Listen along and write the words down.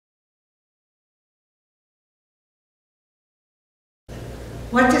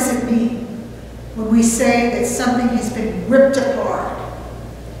What does it mean when we say that something has been ripped apart?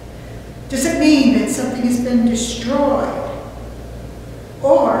 Does it mean that something has been destroyed?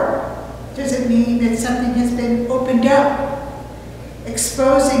 Or does it mean that something has been opened up,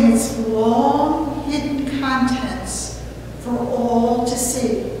 exposing its long hidden contents for all to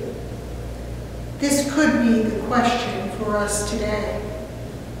see? This could be the question for us today.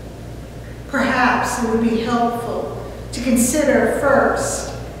 Perhaps it would be helpful to consider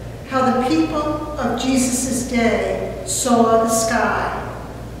first how the people of Jesus' day saw the sky,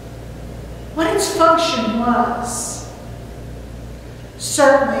 what its function was.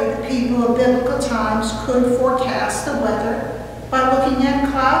 Certainly, the people of biblical times could forecast the weather by looking at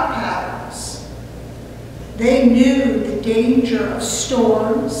cloud patterns. They knew the danger of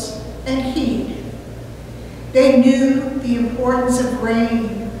storms and heat. They knew the importance of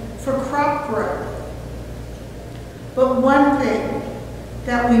rain for crop growth. But one thing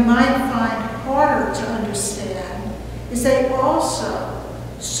that we might find harder to understand is they also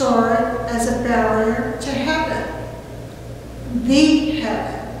saw it as a barrier to heaven. The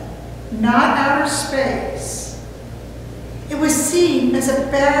heaven, not outer space. It was seen as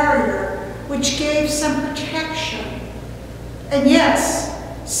a barrier which gave some protection, and yes,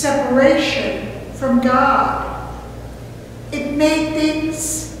 separation from God. It made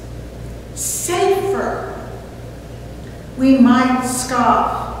things safer. We might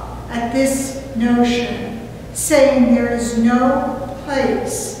scoff at this notion, saying there is no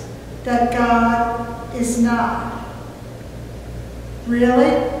place that God is not.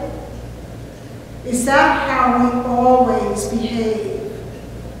 Really? Is that how we always behave?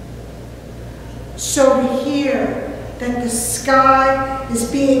 So to hear that the sky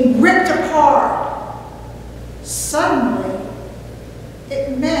is being ripped apart, suddenly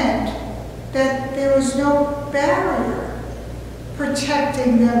it meant that there was no barrier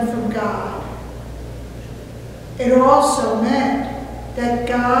protecting them from God. It also meant that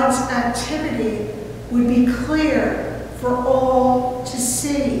God's activity would be clear for all to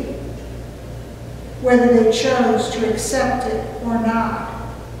see, whether they chose to accept it or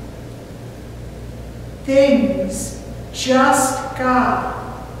not. Things just got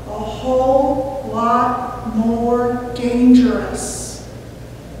a whole lot more dangerous.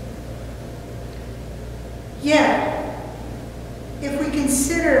 Yet, if we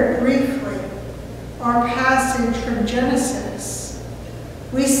consider briefly our passage from Genesis,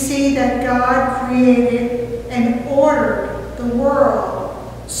 we see that God created and ordered the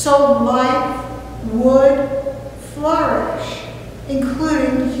world so life would flourish,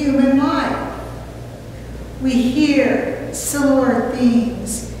 including human life. We hear similar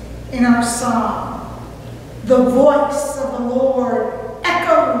themes in our psalm. The voice of the Lord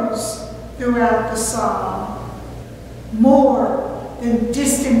echoes throughout the psalm. More than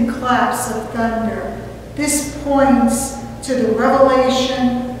distant claps of thunder, this points to the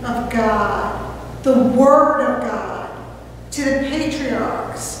revelation of God, the Word of God, to the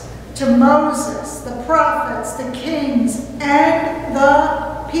patriarchs, to Moses, the prophets, the kings, and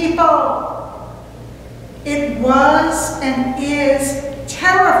the people. It was and is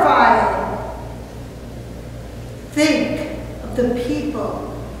terrifying. Think of the people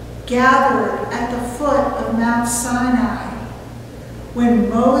gathered at the foot of Mount Sinai when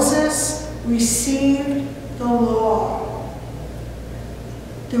Moses received the law.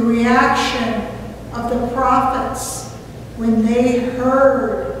 The reaction of the prophets when they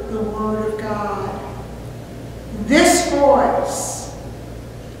heard the word of God. This voice,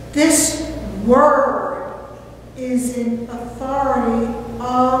 this word is in authority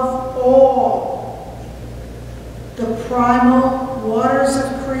of all. The primal waters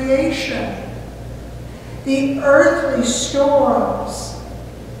of creation, the earthly storms,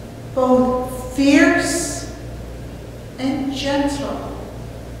 both fierce and gentle,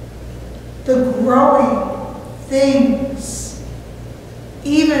 the growing things,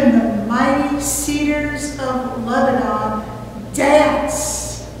 even the mighty cedars of Lebanon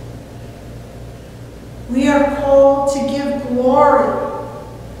dance. We are called to give glory.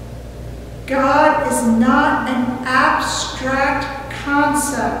 God is not an abstract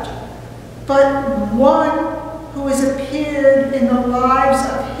concept, but one who has appeared in the lives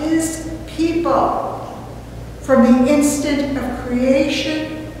of his people from the instant of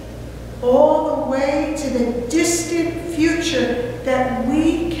creation all the way to the distant future that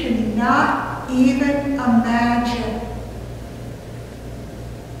we cannot even imagine.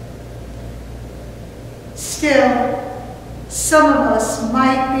 Still, some of us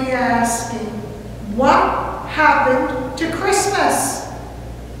might be asking, what happened to Christmas?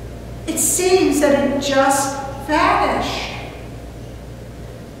 It seems that it just vanished.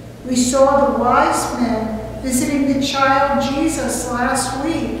 We saw the wise men visiting the child Jesus last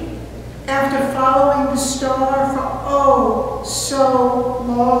week after following the star for oh so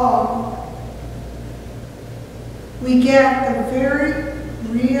long. We get the very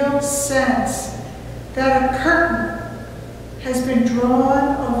real sense that a curtain has been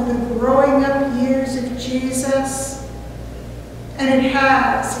drawn over the growing up years of Jesus, and it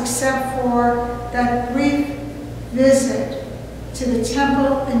has, except for that brief visit to the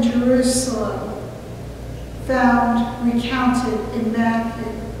temple in Jerusalem, found recounted in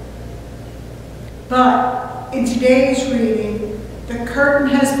Matthew. But in today's reading, the curtain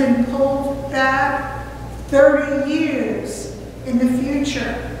has been pulled back 30 years in the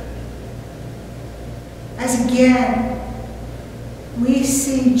future, as again we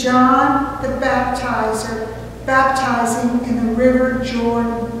see John the Baptizer baptizing in the river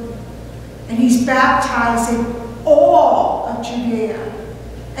Jordan, and he's baptizing all of Judea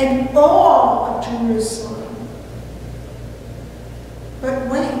and all of Jerusalem. But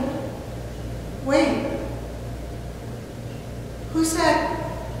wait, who's that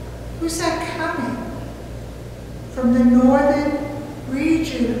coming from the northern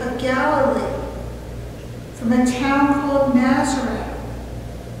region of Galilee, from a town called Nazareth,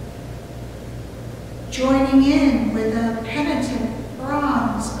 joining in with a penitent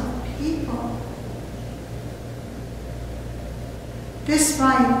bronze of people? This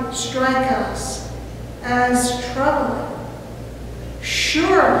might strike us as troubling.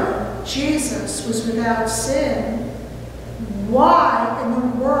 Surely Jesus was without sin. Why in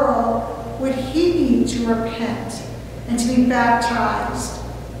the world would he need to repent and to be baptized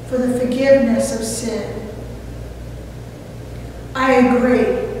for the forgiveness of sin? I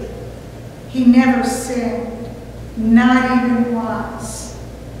agree. He never sinned, not even once.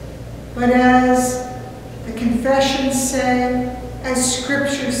 But as the confessions say, as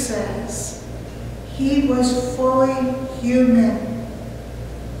Scripture says, he was fully human.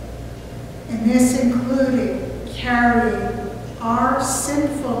 And this included carrying our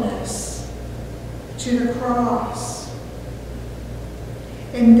sinfulness to the cross.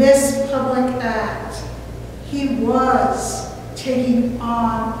 In this public act, he was taking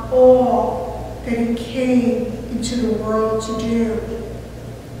on all that he came into the world to do.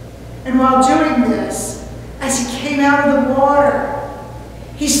 And while doing this, as he came out of the water,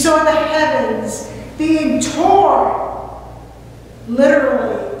 he saw the heavens being torn,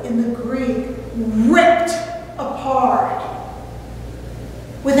 literally in the Greek, ripped apart,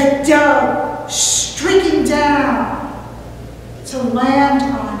 with a dove streaking down to land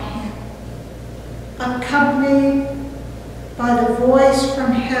on him, accompanied by the voice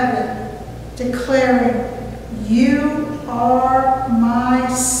from heaven declaring, "You are my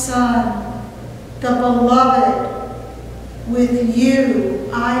Son, the beloved. With you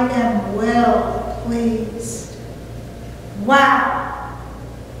I am well pleased." Wow!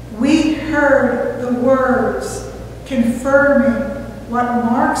 We heard the words confirming what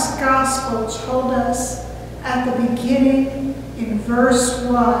Mark's gospel told us at the beginning in verse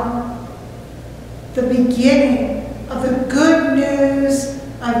 1. The beginning of the good news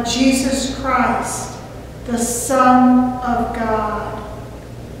of Jesus Christ, the Son of God.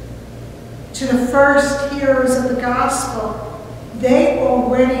 To the first hearers of the gospel, they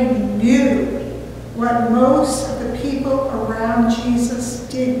already knew what most of the people around Jesus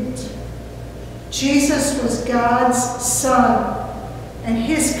didn't. Jesus was God's Son, and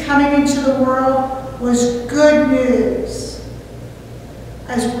his coming into the world was good news.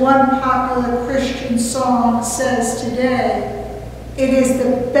 As one popular Christian song says today, it is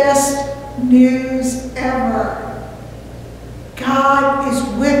the best news ever. God is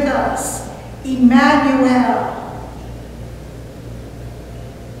with us, Emmanuel.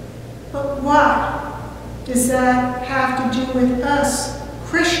 But what does that have to do with us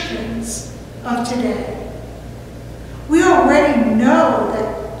Christians of today? We already know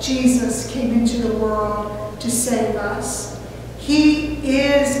that Jesus came into the world to save us. He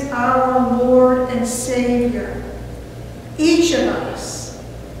is our Lord and Savior. Each of us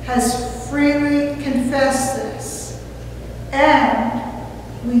has freely confessed this, and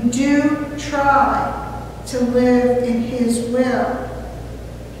we do try to live in his will.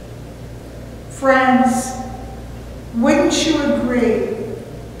 Friends, wouldn't you agree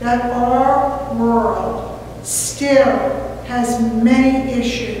that our world still has many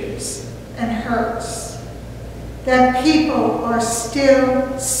issues and hurts? That people are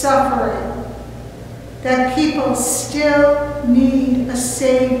still suffering? That people still need a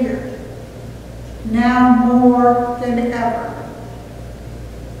Savior, now more than ever?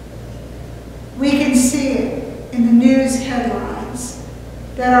 We can see it in the news headlines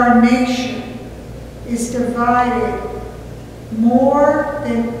that our nation is divided more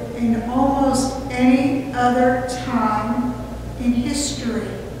than in almost any other time in history.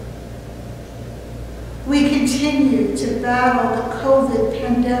 We continue to battle the COVID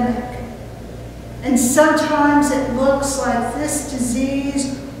pandemic, and sometimes it looks like this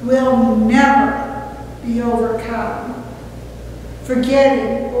disease will never be overcome,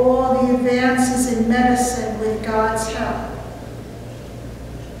 forgetting all the advances in medicine with God's help.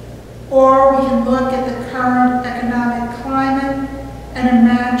 Or we can look at the current economic climate and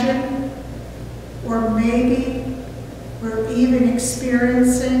imagine, or maybe we're even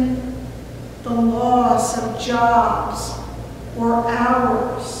experiencing the loss of jobs or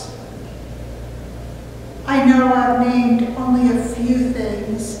hours. I know I've named only a few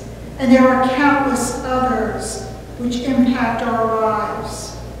things, and there are countless others which impact our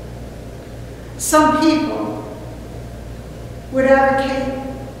lives. Some people would advocate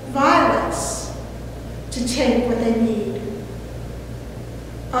violence to take what they need.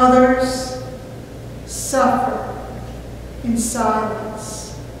 Others suffer in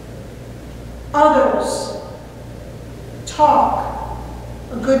silence. Others talk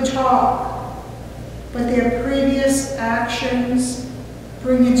a good talk, but their previous actions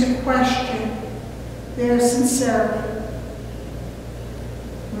bring into question their sincerity.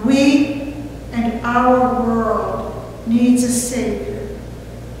 We and our world needs a Savior.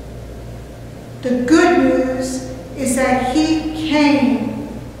 The good news is that He came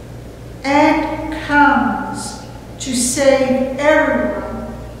and comes to save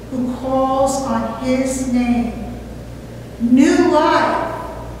everyone who calls on His name. New life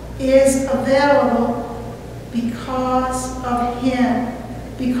is available because of Him,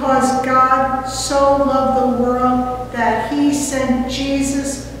 because God so loved the world that He sent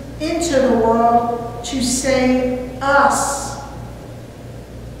Jesus into the world to save us,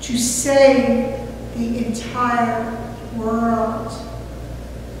 to save the entire world.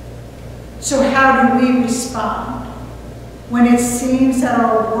 So how do we respond when it seems that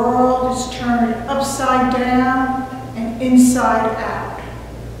our world is turned upside down and inside out?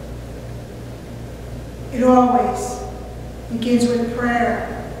 It always begins with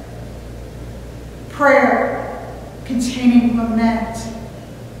prayer. Prayer containing lament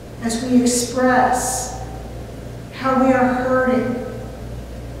as we express how we are hurting,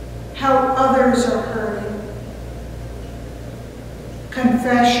 how others are hurting.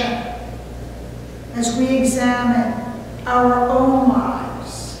 Confession as we examine our own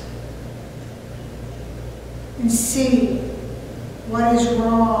lives and see what is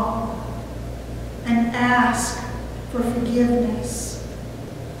wrong and ask for forgiveness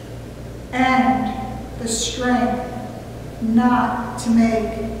and the strength not to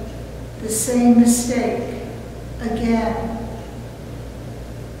make the same mistake again.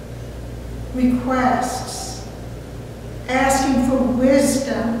 Requests, asking for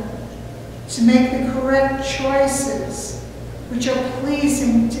wisdom to make the correct choices which are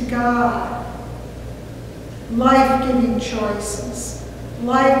pleasing to God. Life-giving choices,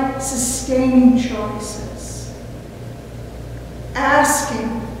 life-sustaining choices.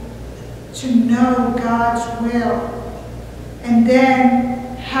 Asking to know God's will, and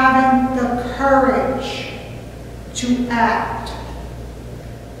then having the courage to act.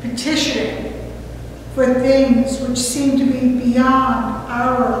 Petitioning for things which seem to be beyond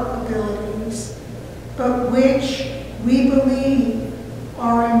our abilities, but which we believe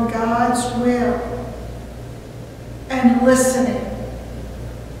are in God's will. And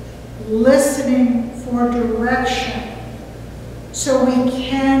listening for direction, so we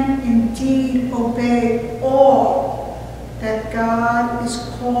can indeed obey all that God is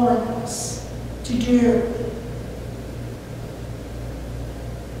calling us to do.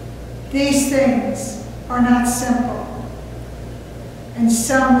 These things are not simple, and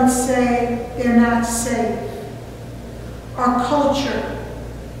some would say they're not safe. Our culture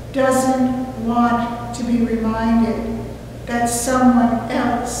doesn't want to be reminded that someone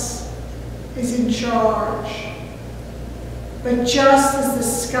else is in charge. But just as the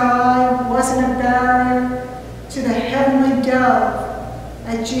sky wasn't a barrier to the heavenly dove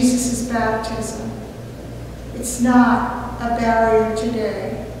at Jesus' baptism, it's not a barrier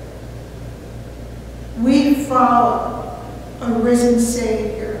today. We follow a risen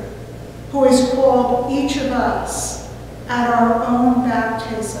Savior who has called each of us at our own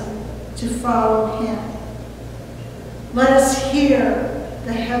baptism to follow Him. Let us hear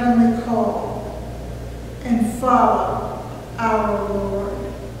the heavenly call and follow our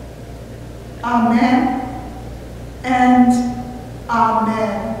Lord. Amen and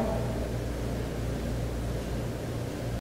amen.